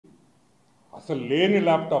అసలు లేని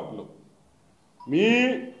ల్యాప్టాప్లు, మీ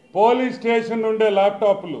పోలీస్ స్టేషన్ ఉండే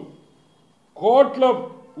ల్యాప్టాప్లు కోర్టులో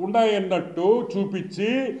ఉన్నాయన్నట్టు చూపించి,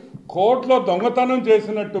 కోర్టులో దొంగతనం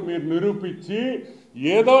చేసినట్టు మీరు నిరూపించి,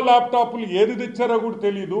 ఏదో ల్యాప్టాప్లు ఏది తెచ్చారో కూడా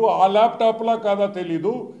తెలీదు, ఆ ల్యాప్టాప్లా కాదా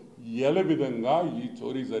తెలీదు, ఎలా విధంగా ఈ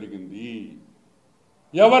చోరీ జరిగింది?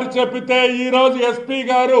 ఎవరు చెప్పితే ఈరోజు ఎస్పీ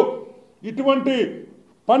గారు ఇటువంటి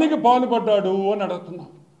పనికి పాల్పడ్డాడు అని అడుగుతున్నాం.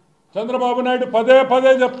 చంద్రబాబు నాయుడు పదే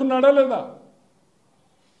పదే చెప్తున్నాడా లేదా?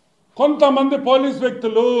 కొంతమంది పోలీస్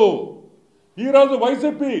వ్యక్తులు ఈరోజు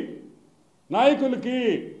వైసీపీ నాయకులకి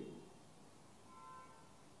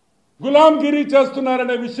గులాంగిరి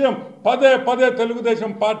చేస్తున్నారనే విషయం పదే పదే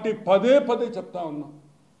తెలుగుదేశం పార్టీ పదే పదే చెప్తా ఉన్నాం.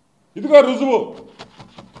 ఇదిగో రుజువు.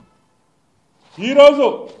 ఈరోజు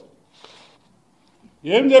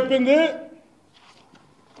ఏం చెప్పింది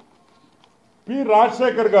పి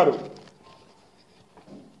రాజశేఖర్ గారు?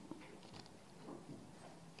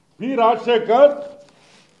 P Rajasekhar,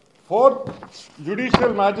 4th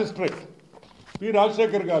judicial magistrate P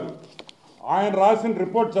Rajasekhar గారు, ఆయన రాసిన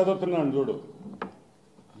రిపోర్ట్ చదువుతున్నాను చూడు.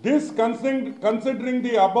 This considering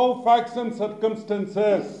the above facts and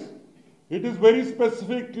circumstances, it is very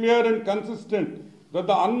specific, clear and consistent that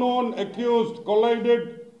the unknown accused collided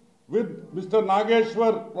with Mr.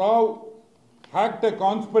 Nageshwar Rao, hacked a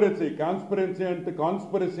conspiracy.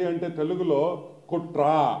 Conspiracy ante Telugulo కుట్ర.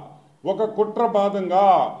 ఒక కుట్ర బాధంగా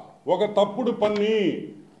ఒక తప్పుడు పని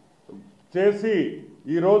చేసి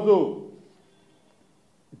ఈరోజు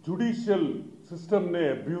జ్యుడిషియల్ సిస్టమ్నే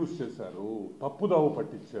అబ్యూస్ చేశారు, తప్పుదావు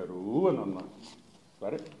పట్టించారు అని అన్నాను.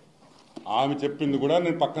 సరే, ఆమె చెప్పింది కూడా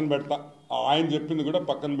నేను పక్కన పెడతా, ఆయన చెప్పింది కూడా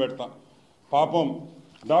పక్కన పెడతా. పాపం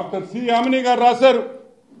డాక్టర్ సి యామిని గారు రాశారు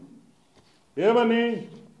ఏమని?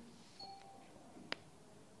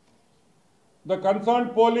 The concerned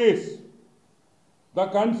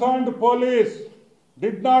police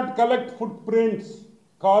did not collect footprints,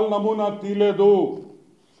 call నమూనా తీయలేదు,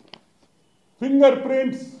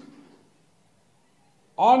 fingerprints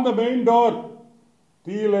on the main door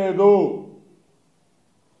తీయలేదు,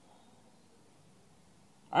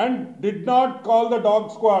 and did not call the dog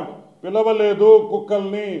squad, పిలవలేదు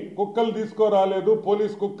కుక్కలు తీసుకురాలేదు,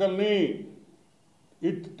 పోలీస్ కుక్కల్ని.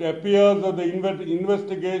 It appears that the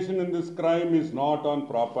investigation in this crime is not on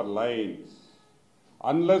proper lines.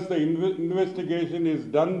 Unless the investigation is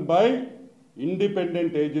done by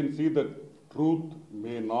independent agency, the truth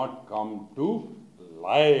may not come to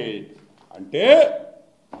light. అంటే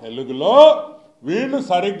తెలుగులో వీళ్ళు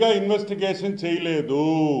సరిగ్గా investigation చేయలేదు,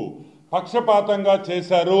 పక్షపాతంగా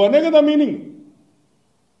చేశారు అనే కదా మీనింగ్.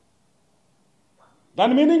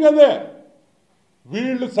 దాని మీనింగ్ అదే.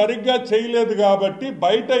 వీళ్ళు సరిగ్గా చేయలేదు కాబట్టి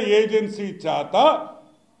బయట ఏజెన్సీ చేత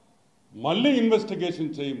మళ్ళీ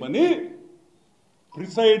ఇన్వెస్టిగేషన్ చేయమని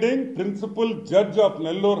presiding principal judge of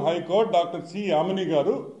Nellore high court doctor C Yamini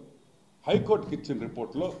గారు హైకోర్టుకి ఇచ్చిన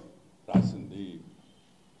రిపోర్ట్లో రాసింది.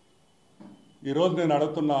 ఈరోజు నేను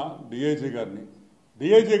అడుగుతున్నా డిఐజీ గారిని,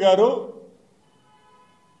 డిఐజీ గారు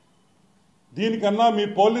దీనికన్నా మీ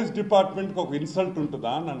పోలీస్ డిపార్ట్మెంట్కి ఒక ఇన్సల్ట్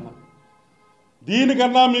ఉంటుందా అని అన్నా,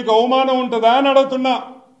 దీనికన్నా మీకు అవమానం ఉంటుందా అని అడుగుతున్నా.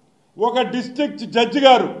 ఒక డిస్ట్రిక్ట్ జడ్జి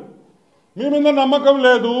గారు మీ మీద నమ్మకం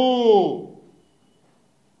లేదు,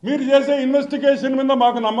 మీరు చేసే ఇన్వెస్టిగేషన్ మీద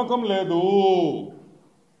మాకు నమ్మకం లేదు,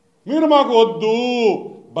 మీరు మాకు వద్దు,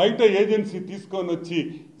 బయట ఏజెన్సీ తీసుకొని వచ్చి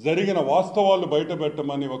జరిగిన వాస్తవాలు బయట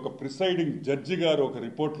పెట్టమని ఒక ప్రిసైడింగ్ జడ్జి గారు ఒక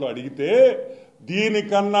రిపోర్ట్లో అడిగితే,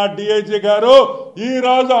 దీనికన్నా డిఐజీ గారు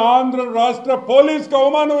ఈరోజు ఆంధ్ర రాష్ట్ర పోలీస్కి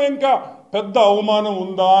అవమానం ఇంకా పెద్ద అవమానం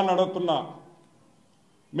ఉందా అని అడుగుతున్నా.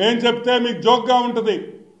 మేం చెప్తే మీకు జోక్గా ఉంటుంది,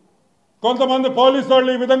 కొంతమంది పోలీసు వాళ్ళు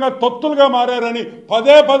ఈ విధంగా తొత్తులుగా మారారని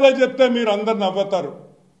పదే పదే చెప్తే మీరు అందరు నవ్వుతారు,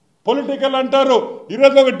 పొలిటికల్ అంటారు.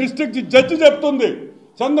 ఈరోజు ఒక డిస్ట్రిక్ట్ జడ్జి చెప్తుంది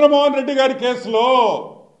చంద్రమోహన్ రెడ్డి గారి కేసులో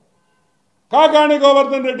కాకాణి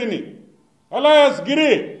గోవర్ధన్ రెడ్డిని ఎల్ఐఎస్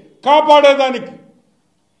గిరి కాపాడేదానికి,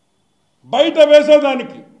 బయట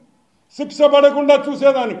వేసేదానికి, శిక్ష పడకుండా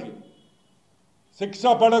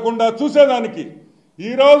చూసేదానికి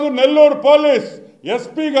ఈరోజు నెల్లూరు పోలీస్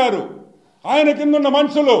ఎస్పీ గారు ఆయన కిందున్న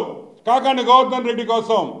మనుషులు కాకాణి గోవర్ధన్ రెడ్డి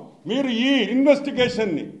కోసం మీరు ఈ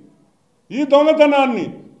ఇన్వెస్టిగేషన్ని, ఈ దొంగతనాన్ని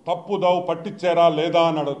తప్పుదావు పట్టించారా లేదా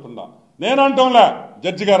అని అడుగుతున్నా. నేను అంటంలే,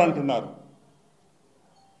 జడ్జి గారు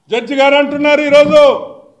అంటున్నారు. ఈరోజు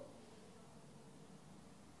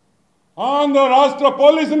ఆంధ్ర రాష్ట్ర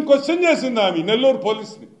పోలీసుని క్వశ్చన్ చేసింది ఆమె, నెల్లూరు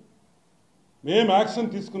పోలీసుని. మేము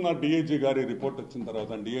యాక్షన్ తీసుకున్నాం డిఐజీ గారి రిపోర్ట్ వచ్చిన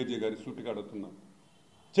తర్వాత. డిఐజీ గారి సూటిగా అడుగుతున్నాం,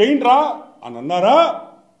 చేయండిరా అని అన్నారా?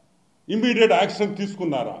 ఇమ్మీడియట్ యాక్షన్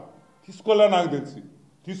తీసుకున్నారా? తీసుకోలే, నాకు తెలిసి.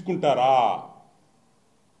 తీసుకుంటారా?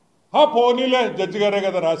 పోనీలే, జడ్జి గారే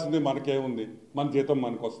కదా రాసింది, మనకేముంది, మన జీతం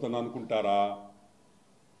మనకు వస్తుంది అనుకుంటారా?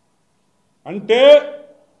 అంటే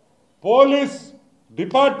పోలీస్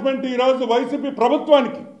డిపార్ట్మెంట్ ఈరోజు వైసీపీ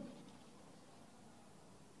ప్రభుత్వానికి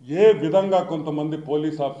ఏ విధంగా కొంతమంది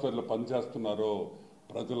పోలీస్ ఆఫీసర్లు పనిచేస్తున్నారో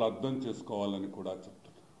ప్రజలు అర్థం చేసుకోవాలని కూడా చెప్తున్నారు.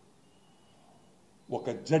 ఒక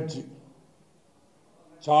జడ్జి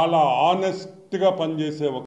చాలా ఆనెస్ట్గా పనిచేసే